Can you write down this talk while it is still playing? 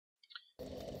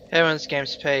Hey everyone's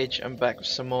Gamespage. I'm back with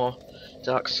some more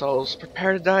Dark Souls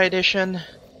Prepare to Die edition.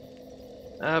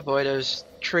 Oh boy, those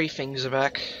tree things are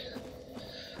back.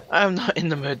 I'm not in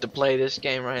the mood to play this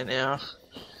game right now,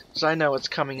 because I know what's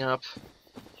coming up.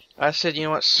 I said, you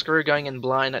know what, screw going in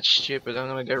blind, that's stupid, I'm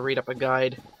gonna go read up a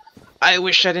guide. I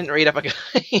wish I didn't read up a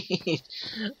guide!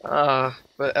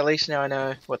 But at least now I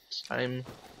know what I'm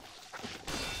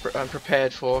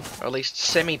prepared for, or at least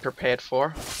semi-prepared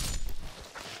for.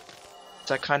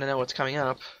 I kind of know what's coming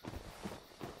up.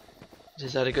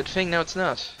 Is that a good thing? No, it's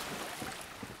not.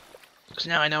 Because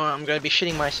now I know what I'm going to be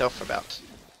shitting myself about.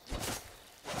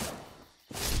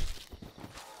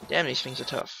 Damn, these things are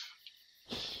tough.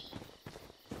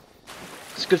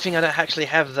 It's a good thing I don't actually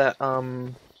have that,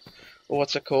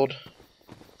 what's it called?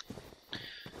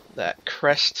 That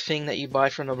crest thing that you buy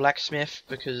from the blacksmith,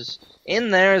 because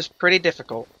in there is pretty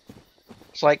difficult.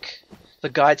 It's like the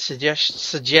guide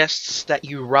suggests that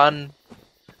you run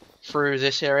through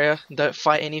this area. Don't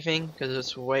fight anything because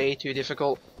it's way too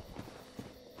difficult.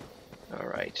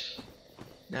 Alright.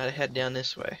 Now to head down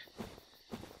this way.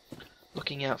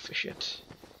 Looking out for shit.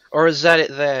 Or is that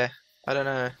it there? I don't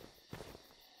know.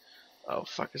 Oh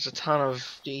fuck, there's a ton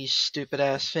of these stupid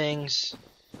ass things.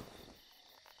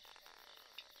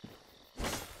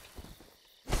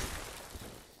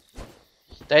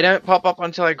 They don't pop up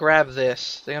until I grab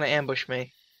this. They're gonna ambush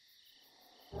me.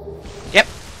 Yep.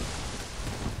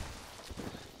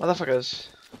 Motherfuckers.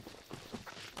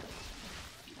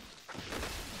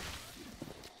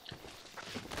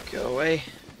 Go away.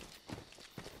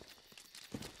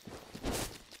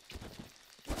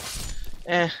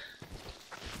 They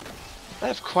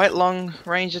have quite long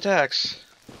range attacks.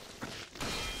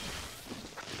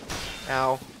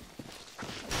 Ow.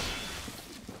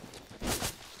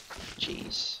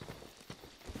 Jeez.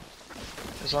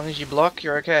 As long as you block,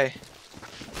 you're okay.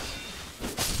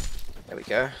 There we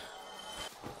go.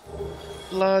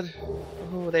 Blood.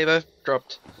 Oh, they both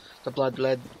dropped the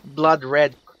blood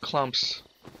red clumps.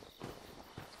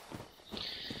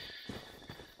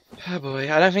 Oh boy,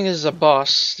 I don't think this is a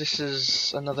boss. This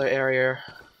is another area.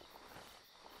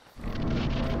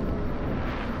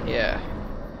 Yeah.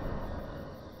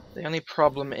 The only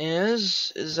problem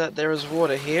is that there is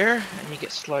water here, and you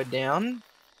get slowed down.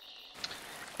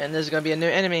 And there's gonna be a new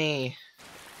enemy.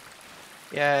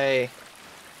 Yay.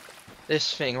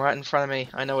 This thing right in front of me.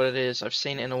 I know what it is. I've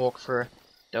seen it in a walkthrough.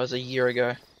 That was a year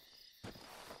ago.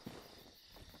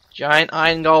 Giant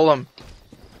iron golem.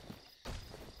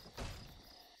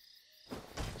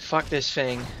 Fuck this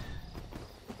thing.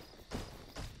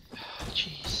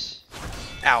 Jeez.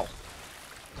 Ow.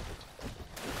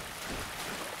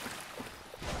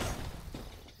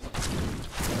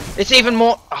 It's even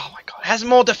more. Oh my god. It has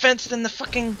more defense than the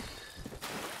fucking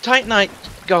Titanite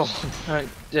golem.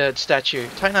 Statue.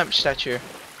 Titanite statue.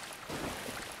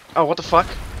 Oh, what the fuck?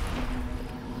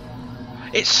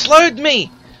 It slowed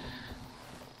me!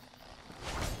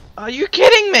 Are you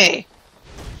kidding me?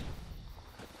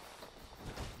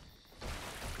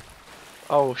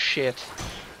 Oh shit.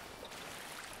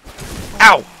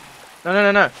 Ow! No, no,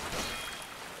 no, no.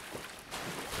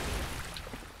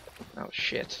 Oh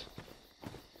shit.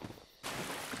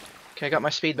 Okay, I got my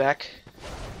speed back.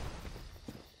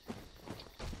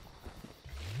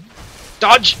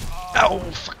 Dodge! Oh,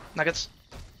 fuck. Nuggets.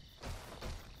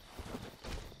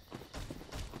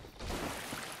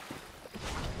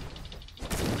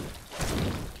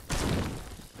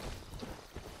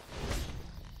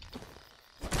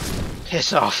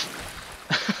 Piss off.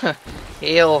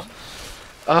 Heal.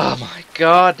 Oh my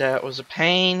god, that was a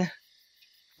pain.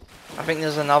 I think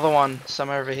there's another one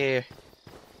somewhere over here.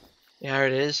 Yeah, here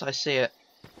it is. I see it.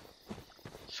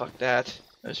 Fuck that.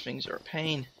 Those things are a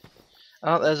pain.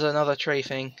 Oh, there's another tree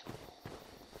thing.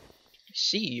 I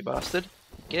see you, bastard.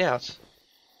 Get out.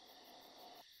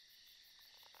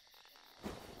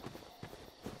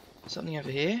 Something over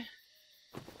here?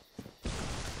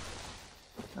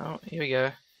 Oh, here we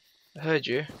go. I heard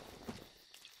you.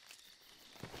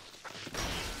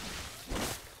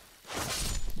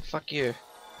 Fuck you.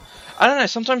 I don't know,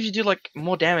 sometimes you do like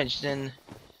more damage than...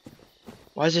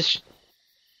 Why does this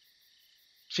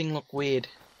thing look weird?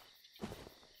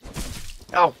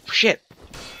 Oh shit!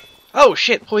 Oh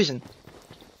shit, poison!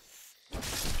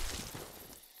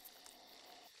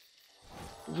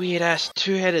 Weird ass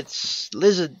two-headed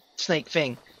lizard snake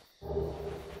thing.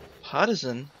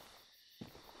 Partisan?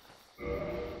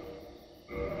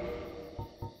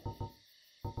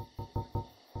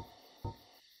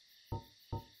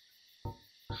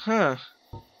 Huh.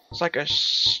 It's like a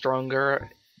stronger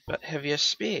but heavier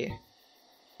spear.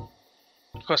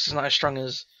 Of course, it's not as strong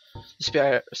as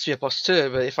the spear plus 2,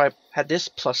 but if I had this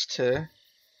plus 2,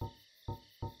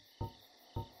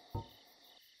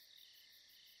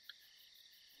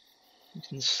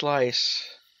 And slice.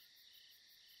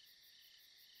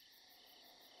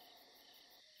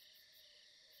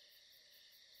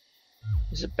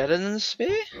 Is it better than the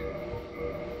spear?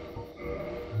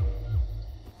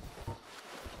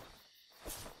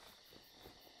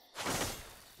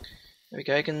 There we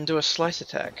go, I can do a slice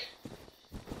attack.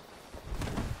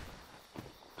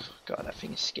 God, that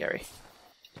thing is scary.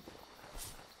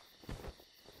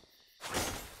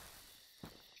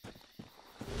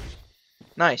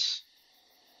 Nice.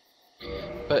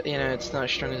 But, you know, it's not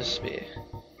as strong as a spear.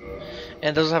 And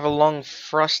it doesn't have a long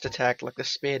thrust attack like the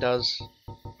spear does.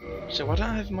 So why don't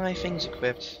I have my things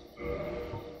equipped?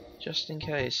 Just in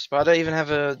case. But I don't even have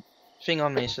a thing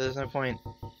on me, so there's no point.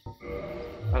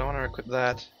 I don't want to equip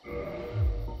that.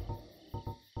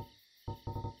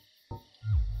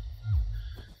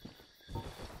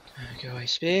 Go away,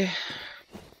 spear.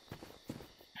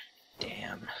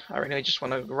 Damn. I really just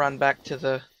want to run back to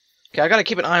the... Okay, I gotta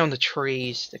keep an eye on the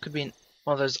trees. There could be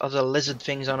one of those other lizard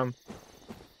things on them.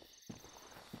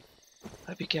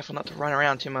 I'd be careful not to run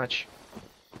around too much.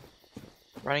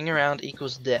 Running around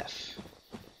equals death.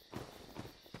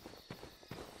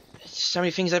 There's so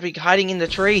many things that be hiding in the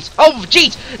trees. Oh,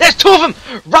 jeez! There's two of them!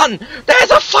 Run!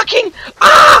 There's a fucking...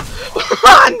 Ah!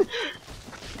 Run!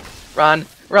 Run!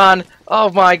 Run! Oh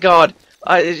my god!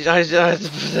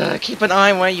 I keep an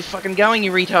eye on where you fucking going,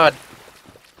 you retard!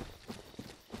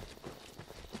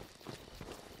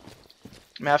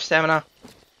 I'm out of stamina.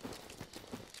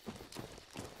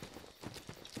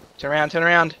 Turn around, turn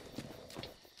around.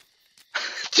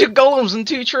 Two golems and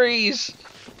two trees!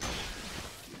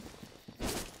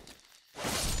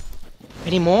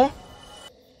 Any more?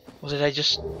 Or did they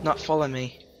just not follow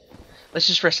me? Let's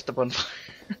just rest at the bonfire.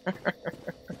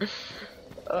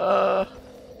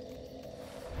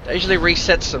 That usually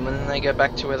resets them and then they go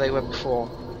back to where they were before.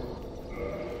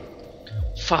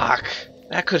 Fuck!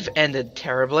 That could have ended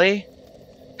terribly.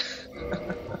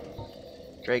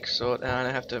 Drake's sword. I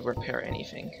don't have to repair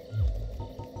anything.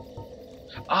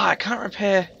 Ah, I can't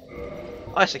repair.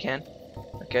 Oh, yes, I can.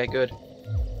 Okay, good.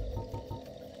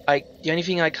 The only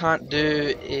thing I can't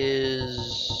do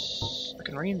is I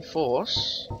can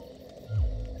reinforce.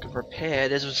 I can repair.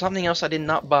 There's something else I did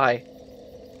not buy.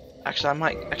 Actually, I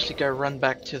might actually go run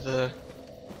back to the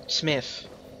smith.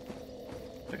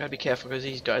 I gotta be careful because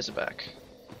these guys are back.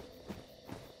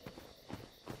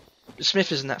 The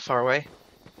smith isn't that far away.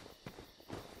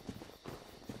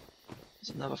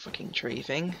 There's another fucking tree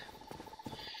thing.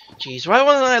 Jeez, why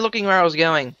wasn't I looking where I was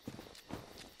going?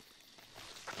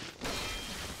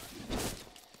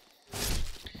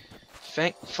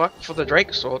 Thank fuck for the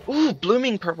Drake sword. Ooh,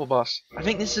 blooming purple boss. I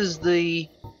think this is the...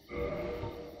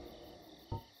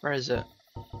 Where is it?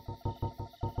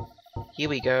 Here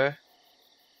we go.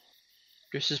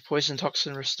 Reduces poison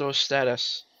toxin, restores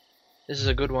status. This is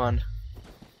a good one.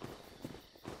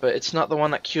 But it's not the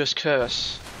one that cures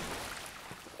curse.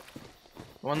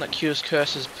 The one that cures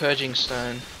curse is Purging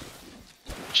Stone.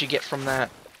 Which you get from that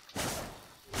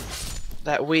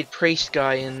weird priest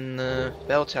guy in the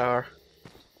bell tower.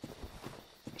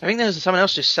 I think there's someone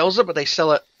else who sells it, but they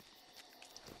sell it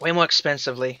way more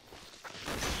expensively.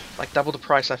 Like double the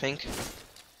price, I think.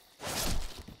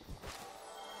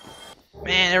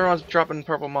 Man, everyone's dropping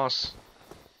purple moss.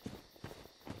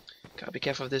 Gotta be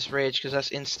careful of this ridge, because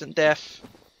that's instant death.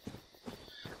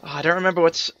 Oh, I don't remember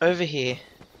what's over here.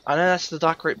 I know that's the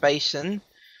Darkroot Basin,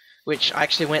 which I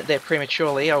actually went there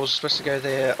prematurely. I was supposed to go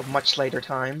there a much later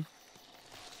time.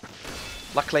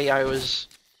 Luckily, I wouldn't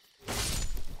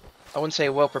say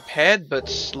well prepared,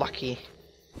 but lucky.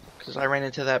 Because I ran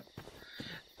into that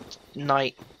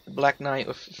knight, the Black Knight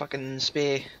with a fucking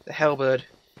spear, the Hellbird.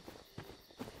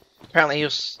 Apparently he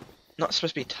was not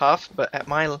supposed to be tough, but at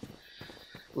my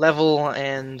level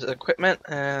and equipment,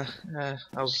 I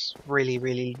was really,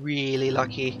 really, really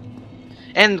lucky.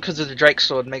 And because of the Drake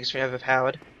sword makes me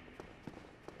overpowered.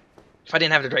 If I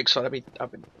didn't have the Drake sword,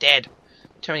 I'd be dead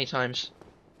too many times.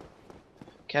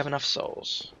 Okay, I have enough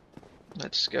souls.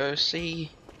 Let's go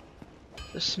see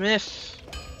the smith.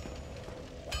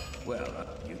 Well,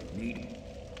 you need.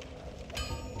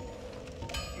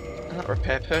 Not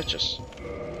repair, purchase.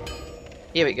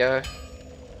 Here we go.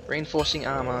 Reinforcing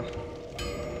armor.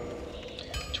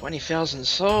 20,000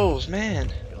 souls,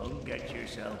 man. Don't get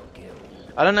yourself killed.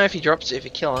 I don't know if he drops it if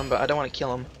you kill him, but I don't want to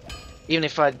kill him. Even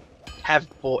if I have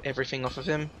bought everything off of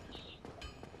him.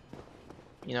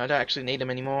 You know, I don't actually need him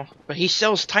anymore. But he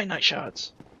sells Titanite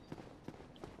shards.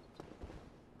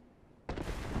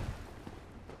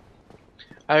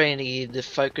 I really need to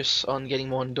focus on getting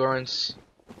more endurance.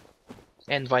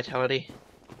 And vitality.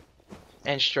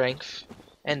 And strength.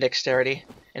 And dexterity.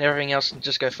 And everything else can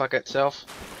just go fuck itself.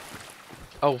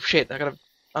 Oh shit, I gotta...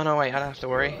 Oh no, wait, I don't have to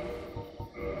worry.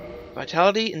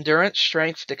 Vitality, endurance,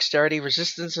 strength, dexterity,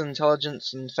 resistance, and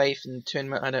intelligence, and faith, and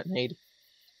attunement I don't need.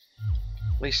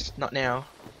 At least, not now.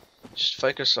 Just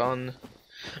focus on...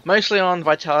 Mostly on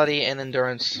vitality and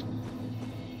endurance.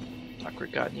 Like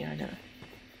regard, yeah, I know.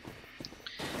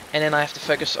 And then I have to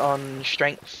focus on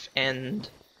strength and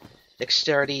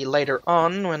dexterity later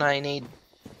on when I need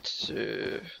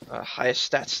to higher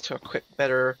stats to equip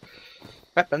better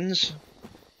weapons.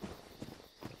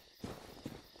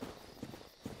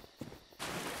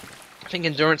 I think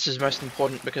endurance is most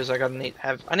important because I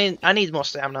need more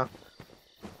stamina.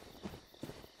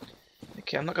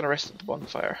 Okay, I'm not gonna rest at the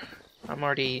bonfire. I'm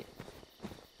already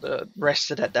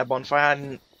rested at that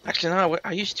bonfire. Actually, no,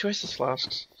 I used 2 Estus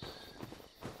flasks.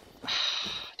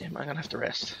 Damn, I'm gonna have to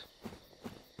rest.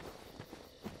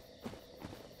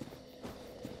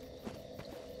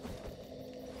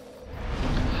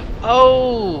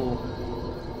 Oh!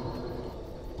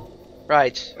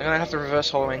 Right, I'm gonna have to reverse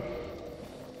hollowing.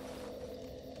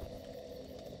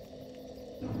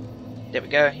 There we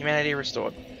go, humanity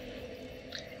restored.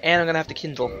 And I'm gonna have to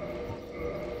kindle.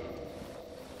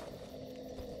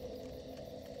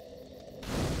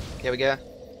 There we go.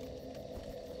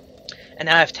 And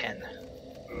now I have 10.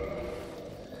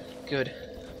 Good.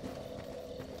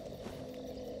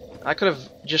 I could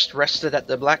have just rested at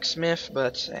the blacksmith,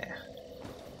 but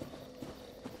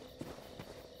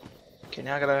okay,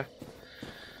 now I gotta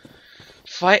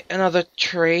fight another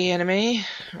tree enemy.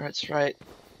 That's right.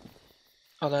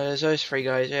 Oh, there's those 3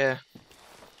 guys, yeah.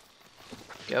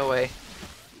 Go away.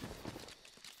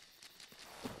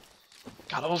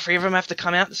 God, all 3 of them have to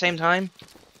come out at the same time?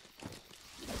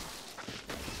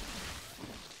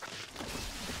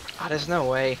 Ah, there's no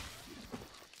way.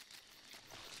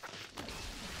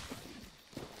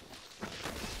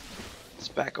 Let's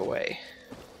back away.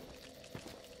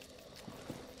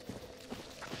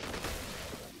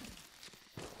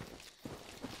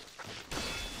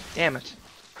 Damn it.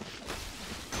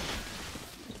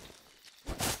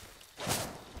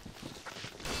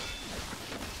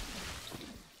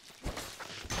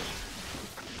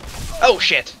 Oh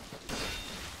shit!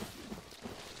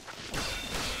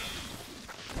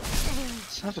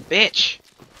 Son of a bitch!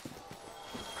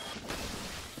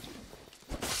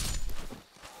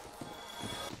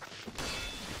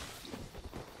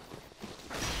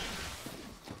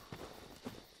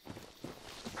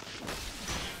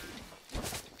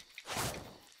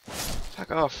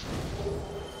 Fuck off.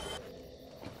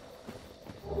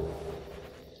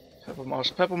 Purple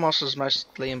moss. Purple moss is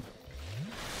mostly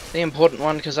the important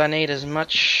one because I need as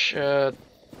much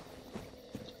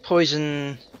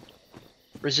poison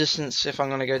resistance if I'm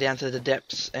going to go down to the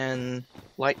depths and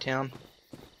Light Town.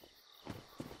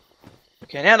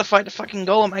 Okay, now to fight the fucking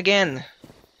golem again.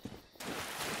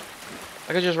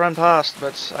 I could just run past,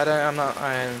 but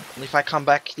if I come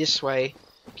back this way,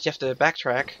 you have to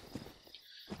backtrack.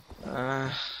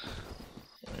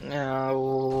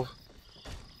 No.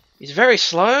 He's very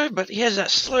slow, but he has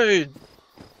that slow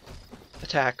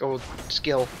attack or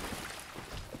skill.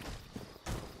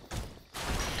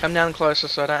 Come down closer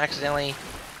so I don't accidentally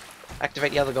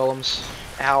activate the other golems.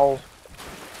 Ow.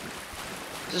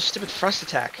 This is a stupid thrust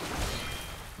attack.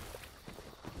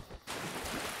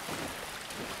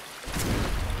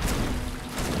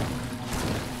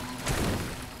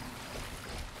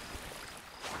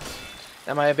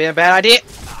 That might have been a bad idea.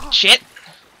 Shit.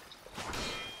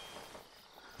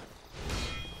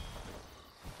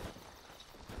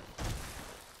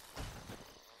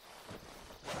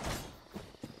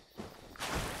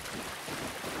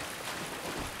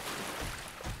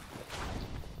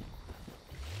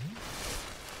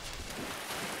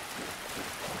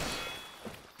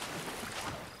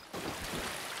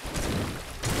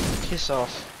 Piss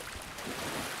off.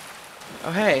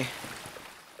 Oh hey.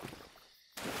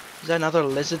 Is that another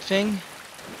lizard thing?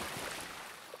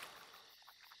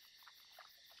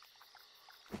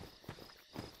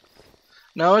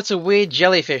 No, it's a weird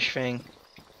jellyfish thing.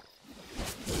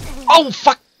 Oh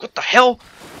fuck! What the hell?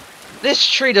 This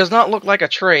tree does not look like a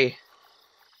tree.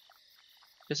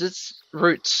 Because its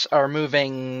roots are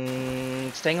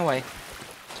moving... Staying away.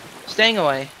 Staying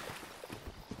away.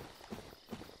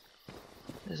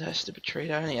 There's that stupid tree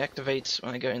that only activates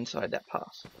when I go inside that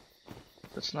path.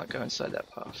 Let's not go inside that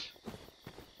path.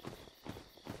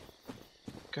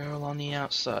 Girl on the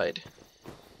outside.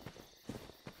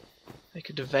 I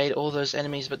could evade all those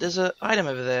enemies, but there's an item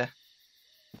over there.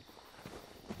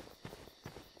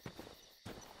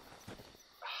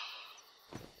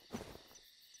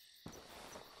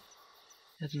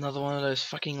 There's another one of those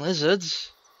fucking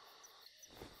lizards.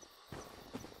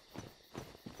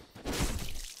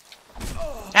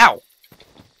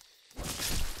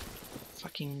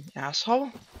 fucking asshole.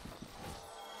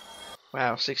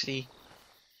 Wow, 60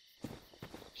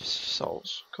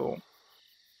 souls. Cool.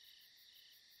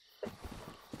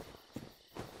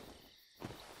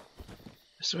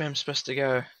 That's where I'm supposed to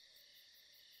go.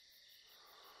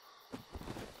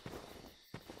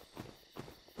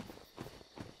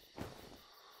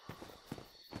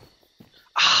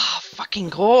 Ah, fucking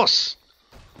horse!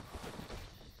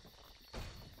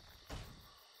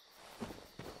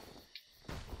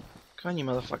 Come on, you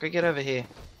motherfucker, get over here.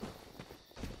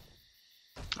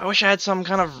 I wish I had some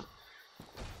kind of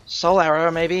soul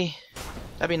arrow, maybe.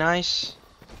 That'd be nice.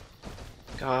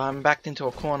 God, I'm backed into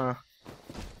a corner.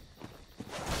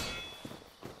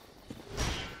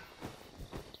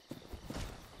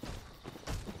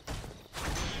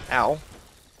 Ow.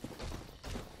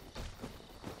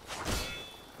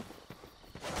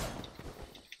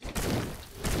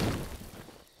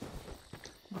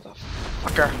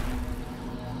 Motherfucker.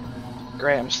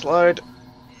 Great, I'm slowed.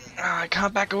 I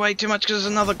can't back away too much because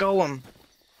there's another golem.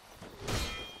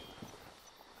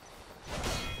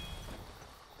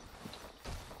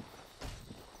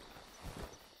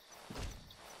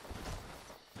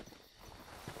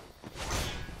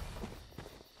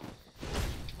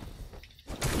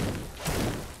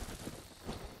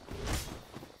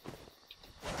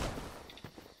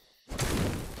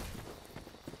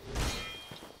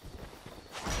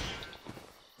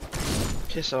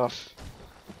 Piss off.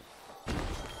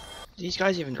 Do these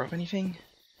guys even drop anything?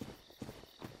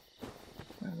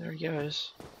 Oh, there he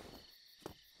goes.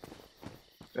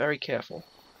 Very careful.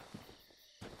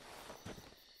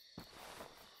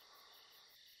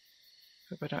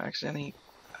 Hope I don't accidentally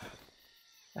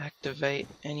activate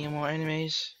any more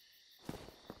enemies.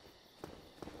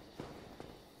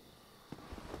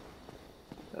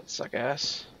 That suck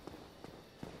ass.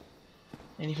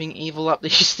 Anything evil up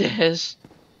these stairs?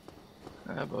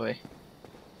 Oh boy.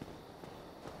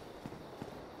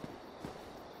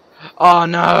 Oh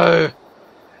no!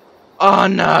 Oh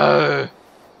no!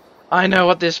 I know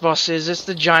what this boss is. It's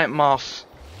the giant moth.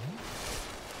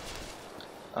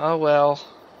 Oh well.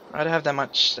 I don't have that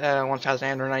much.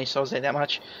 1,890 souls ain't that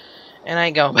much, and I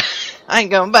ain't going back. I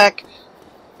ain't going back.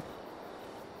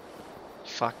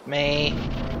 Fuck me.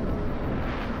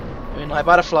 Moonlight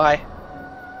butterfly.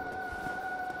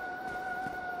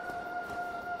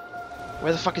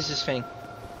 Where the fuck is this thing?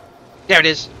 There it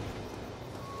is.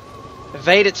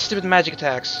 Evade its stupid magic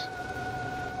attacks.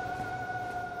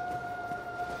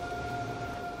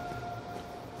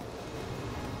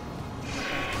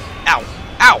 Ow!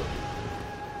 Ow!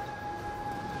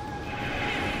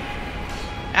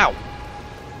 Ow!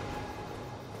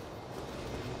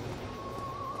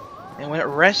 And when it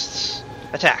rests,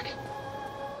 attack.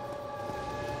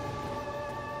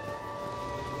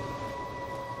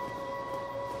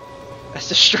 That's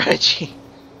the strategy.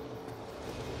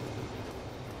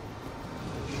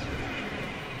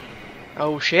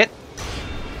 Oh shit.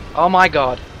 Oh my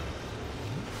god.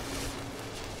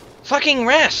 Fucking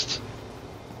rest!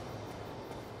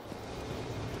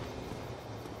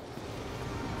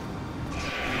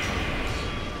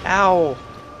 Ow.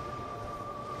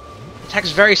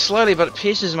 Attacks very slowly, but it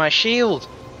pierces my shield.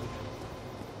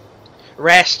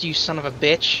 Rest, you son of a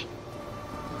bitch.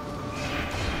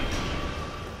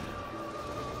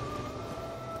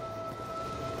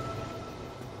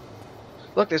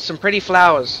 Look, there's some pretty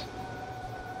flowers.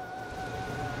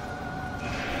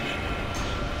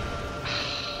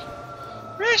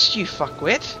 Rest, you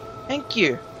fuckwit. Thank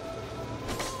you.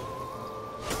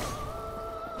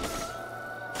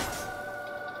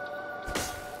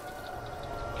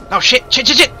 Oh shit! Shit!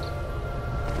 Shit! Shit!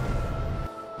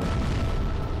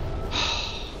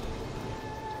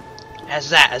 As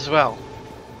that as well.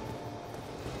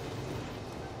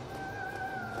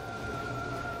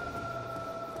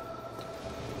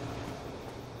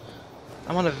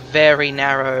 I'm on a very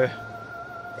narrow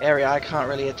area. I can't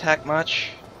really attack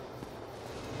much.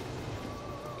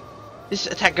 This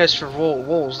attack goes for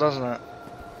walls, doesn't it?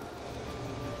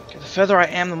 Okay, the further I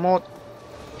am, the more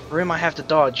room I have to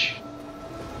dodge.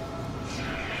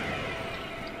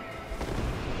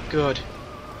 Good.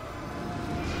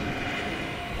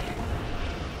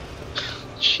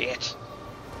 Shit.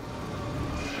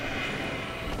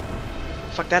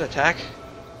 Fuck that attack.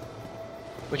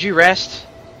 Would you rest?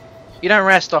 You don't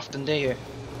rest often, do you?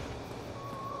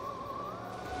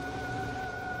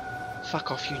 Fuck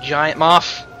off, you giant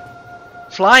moth.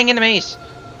 Flying enemies!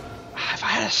 If I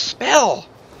had a spell!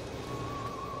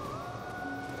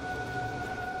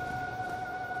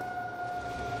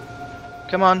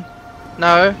 Come on.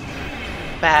 No.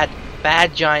 Bad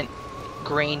giant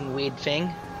green weird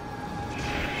thing.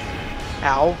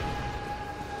 Ow.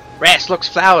 Rest, looks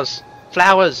flowers.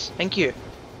 Flowers, thank you.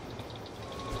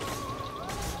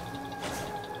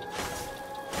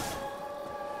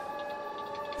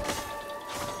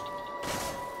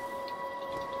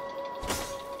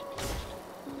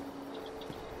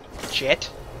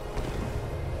 Shit.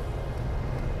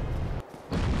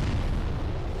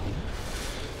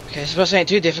 Okay, I suppose it ain't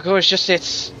too difficult, it's just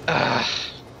it's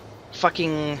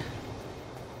fucking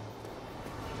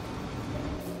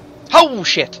oh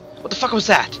shit! What the fuck was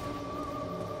that?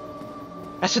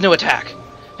 That's a new attack.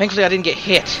 Thankfully I didn't get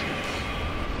hit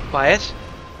by it.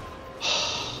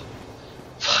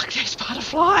 Fuck this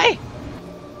butterfly!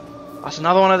 That's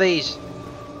another one of these.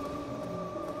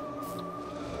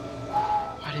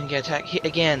 I didn't get attacked. Hit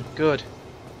again. Good.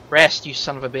 Rest, you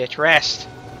son of a bitch. Rest.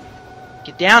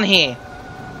 Get down here.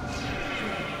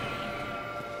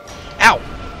 Ow!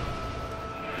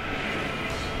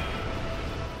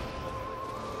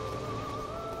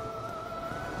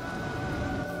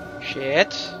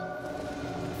 Shit.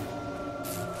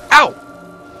 Ow!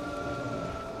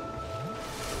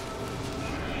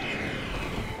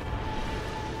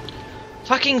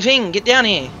 Fucking thing, get down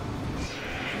here.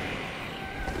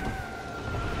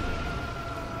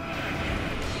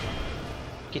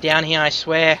 Get down here, I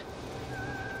swear.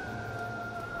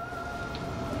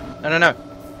 No, no, no.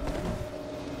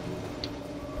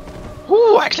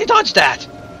 Ooh, I actually dodged that.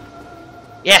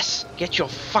 Yes, get your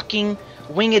fucking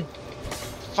winged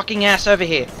fucking ass over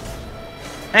here.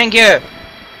 Thank you.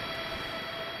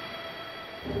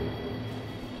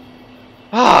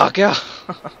 Oh god.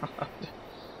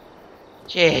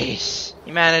 Jeez,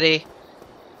 humanity.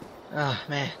 Oh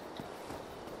man.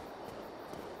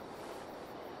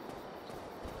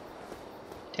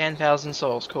 10,000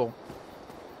 souls, cool.